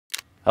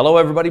Hello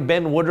everybody,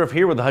 Ben Woodruff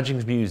here with the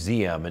Hutchings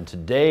Museum, and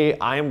today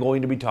I am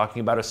going to be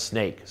talking about a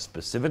snake,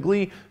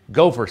 specifically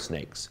gopher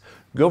snakes.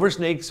 Gopher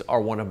snakes are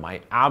one of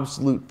my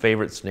absolute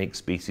favorite snake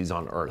species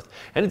on earth,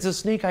 and it's a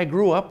snake I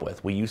grew up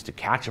with. We used to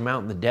catch them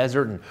out in the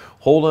desert and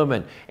hold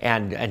them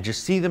and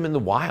just see them in the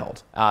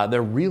wild.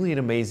 They're really an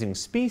amazing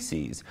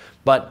species,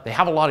 but they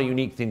have a lot of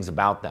unique things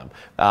about them.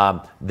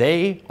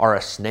 They are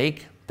a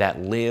snake that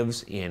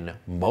lives in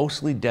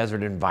mostly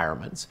desert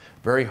environments,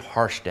 very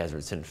harsh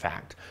deserts in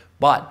fact.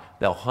 But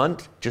they'll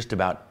hunt just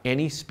about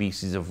any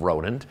species of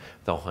rodent.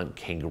 They'll hunt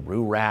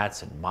kangaroo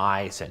rats and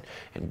mice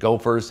and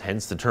gophers,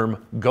 hence the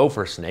term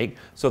gopher snake.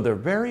 So they're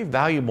very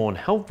valuable and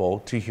helpful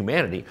to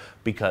humanity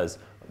because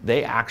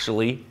they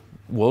actually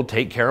will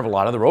take care of a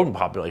lot of the rodent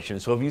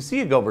population. So if you see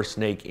a gopher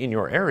snake in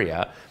your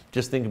area,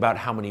 just think about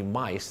how many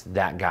mice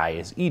that guy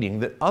is eating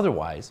that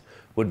otherwise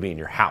would be in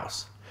your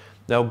house.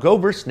 Now,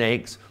 gopher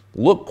snakes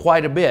look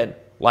quite a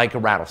bit like a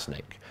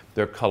rattlesnake.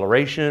 Their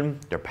coloration,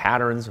 their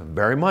patterns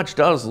very much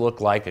does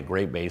look like a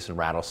Great Basin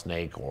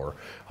rattlesnake or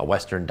a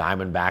Western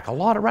diamondback. A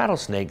lot of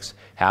rattlesnakes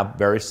have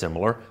very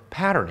similar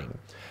patterning.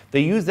 They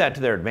use that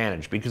to their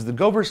advantage because the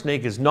gopher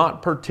snake is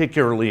not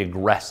particularly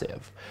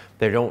aggressive.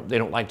 They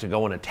don't like to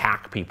go and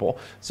attack people.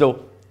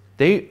 So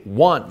they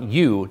want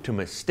you to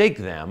mistake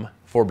them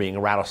for being a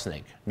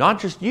rattlesnake. Not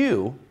just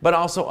you, but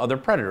also other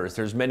predators.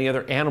 There's many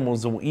other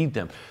animals that will eat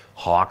them.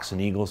 Hawks and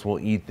eagles will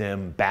eat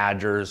them.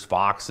 Badgers,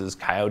 foxes,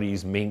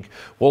 coyotes, mink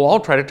will all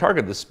try to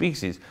target the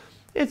species.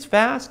 It's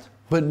fast,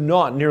 but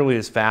not nearly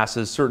as fast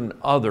as certain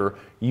other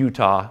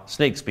Utah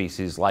snake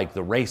species like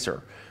the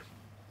racer.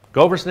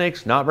 Gopher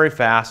snakes, not very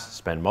fast,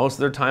 spend most of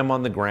their time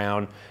on the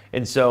ground,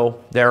 and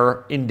so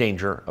they're in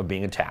danger of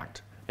being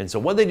attacked. And so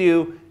what they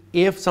do,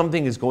 if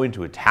something is going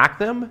to attack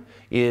them,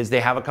 is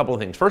they have a couple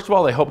of things. First of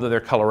all, they hope that their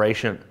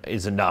coloration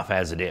is enough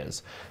as it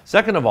is.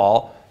 Second of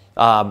all,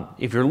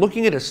 if you're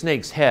looking at a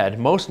snake's head,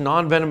 most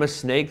non-venomous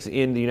snakes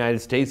in the United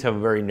States have a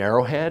very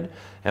narrow head,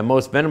 and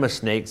most venomous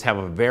snakes have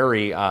a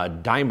very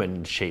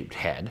diamond-shaped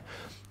head.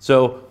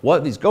 So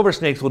what these gopher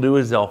snakes will do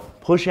is they'll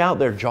push out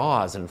their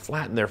jaws and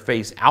flatten their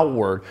face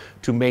outward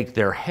to make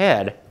their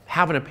head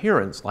have an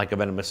appearance like a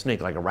venomous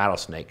snake, like a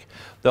rattlesnake.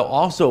 They'll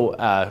also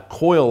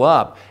coil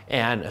up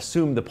and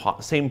assume the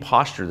same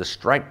posture, the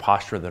strike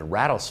posture that a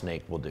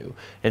rattlesnake will do.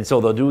 And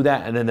so they'll do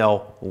that and then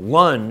they'll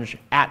lunge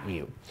at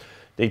you.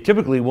 They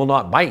typically will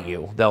not bite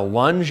you. They'll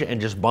lunge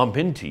and just bump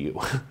into you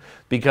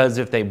because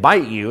if they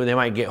bite you, they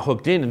might get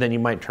hooked in and then you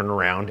might turn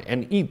around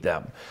and eat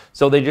them.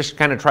 So they just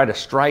kind of try to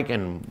strike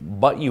and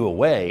butt you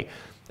away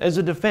as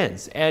a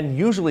defense, and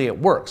usually it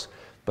works.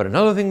 But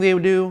another thing they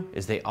do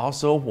is they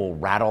also will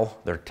rattle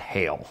their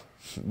tail,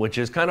 which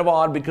is kind of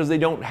odd because they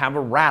don't have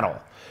a rattle.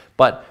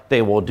 But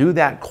they will do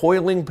that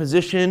coiling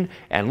position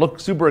and look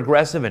super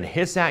aggressive and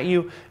hiss at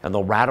you, and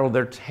they'll rattle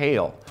their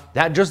tail.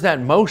 Just that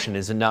motion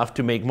is enough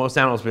to make most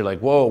animals be like,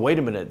 whoa, wait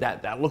a minute,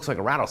 that looks like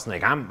a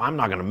rattlesnake. I'm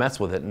not gonna mess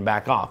with it and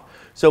back off.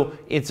 So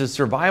it's a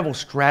survival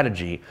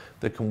strategy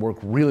that can work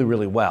really,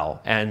 really well.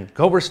 And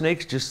gopher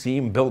snakes just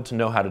seem built to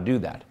know how to do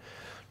that.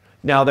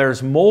 Now,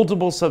 there's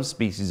multiple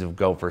subspecies of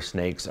gopher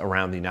snakes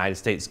around the United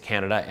States,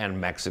 Canada, and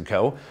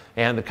Mexico.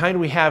 And the kind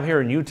we have here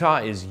in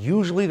Utah is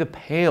usually the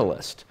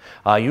palest.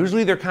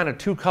 Usually they're kind of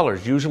two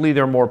colors. Usually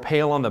they're more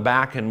pale on the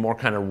back and more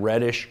kind of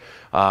reddish,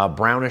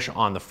 brownish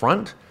on the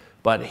front.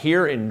 But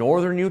here in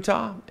northern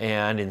Utah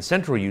and in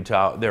central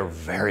Utah, they're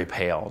very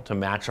pale to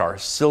match our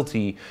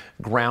silty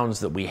grounds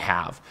that we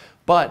have.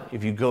 But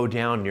if you go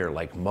down near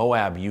like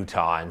Moab,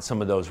 Utah, and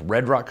some of those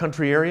red rock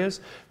country areas,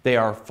 they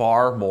are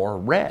far more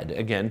red,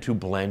 again, to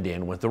blend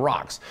in with the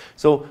rocks.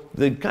 So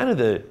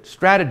the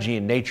strategy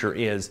in nature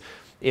is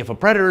if a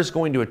predator is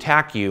going to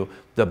attack you,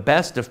 the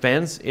best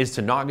defense is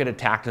to not get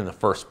attacked in the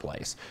first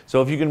place.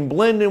 So if you can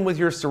blend in with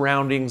your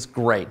surroundings,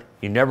 great.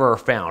 You never are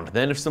found.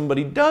 Then if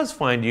somebody does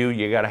find you,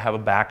 you got to have a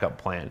backup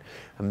plan.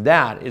 And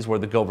that is where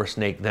the gopher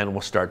snake then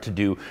will start to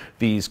do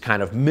these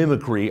kind of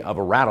mimicry of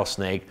a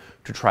rattlesnake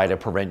to try to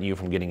prevent you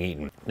from getting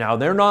eaten. Now,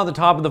 they're not at the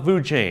top of the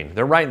food chain.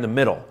 They're right in the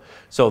middle.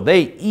 So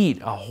they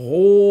eat a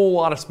whole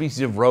lot of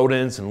species of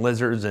rodents and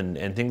lizards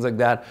and things like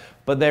that,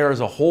 but there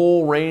is a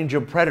whole range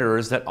of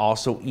predators that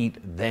also eat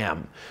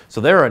them. So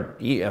they're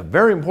a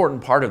very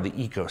important part of the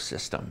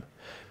ecosystem.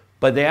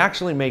 But they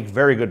actually make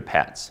very good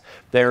pets.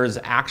 There's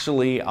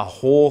actually a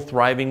whole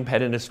thriving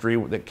pet industry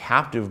that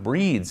captive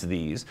breeds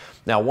these.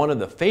 Now, one of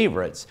the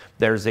favorites,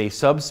 there's a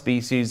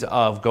subspecies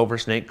of gopher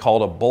snake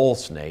called a bull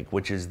snake,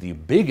 which is the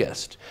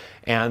biggest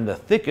and the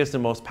thickest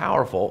and most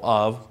powerful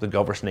of the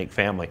gopher snake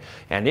family.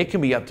 And it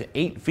can be up to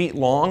 8 feet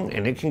long,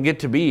 and it can get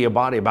to be a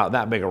body about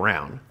that big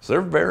around.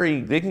 So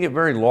they can get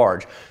very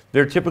large.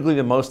 They're typically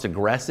the most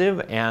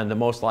aggressive and the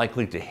most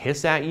likely to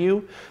hiss at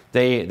you.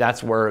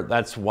 That's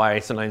why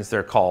sometimes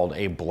they're called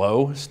a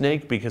blow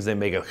snake, because they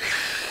make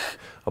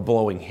a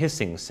blowing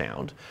hissing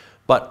sound.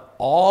 But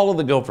all of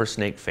the gopher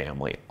snake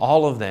family,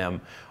 all of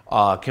them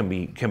can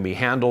be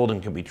handled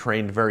and can be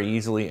trained very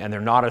easily, and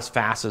they're not as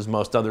fast as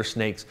most other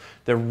snakes.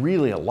 They're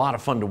really a lot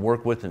of fun to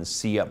work with and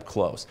see up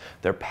close.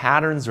 Their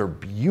patterns are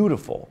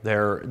beautiful.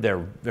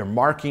 Their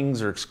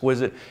markings are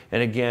exquisite,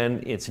 and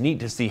again, it's neat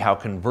to see how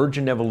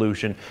convergent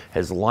evolution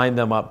has lined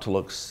them up to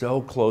look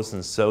so close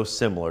and so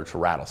similar to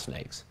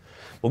rattlesnakes.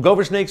 Well,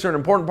 gopher snakes are an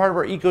important part of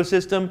our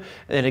ecosystem,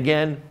 and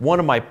again, one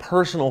of my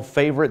personal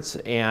favorites,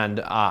 and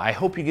I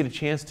hope you get a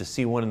chance to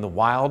see one in the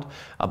wild,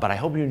 but I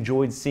hope you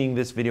enjoyed seeing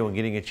this video and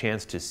getting a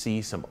chance to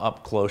see some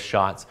up-close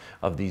shots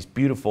of these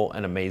beautiful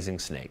and amazing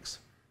snakes.